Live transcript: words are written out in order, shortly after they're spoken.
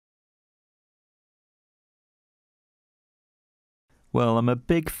Well, I'm a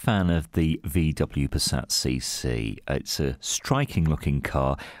big fan of the VW Passat CC. It's a striking looking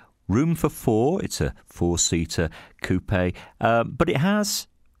car. Room for four. It's a four-seater coupe, but it has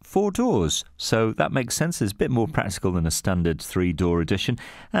four doors, so that makes sense. It's a bit more practical than a standard three-door edition,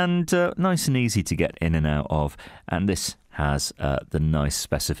 and nice and easy to get in and out of. And this has the nice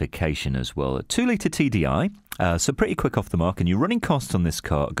specification as well. A 2-litre TDI, so pretty quick off the mark, and your running costs on this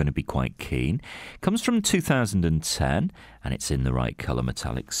car are going to be quite keen. Comes from 2010, and it's in the right colour,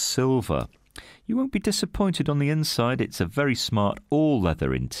 metallic silver. You won't be disappointed on the inside. It's a very smart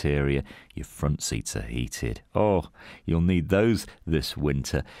all-leather interior. Your front seats are heated. Oh, you'll need those this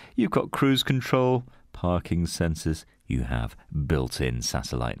winter. You've got cruise control, parking sensors. You have built-in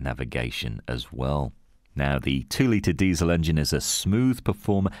satellite navigation as well. Now, the 2-litre diesel engine is a smooth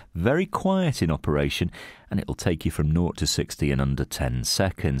performer, very quiet in operation, and it'll take you from 0 to 60 in under 10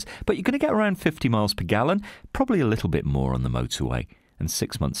 seconds. But you're going to get around 50 miles per gallon, probably a little bit more on the motorway, and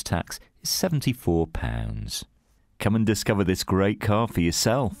 6 months' tax is £74. Come and discover this great car for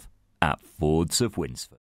yourself at Fords of Winsford.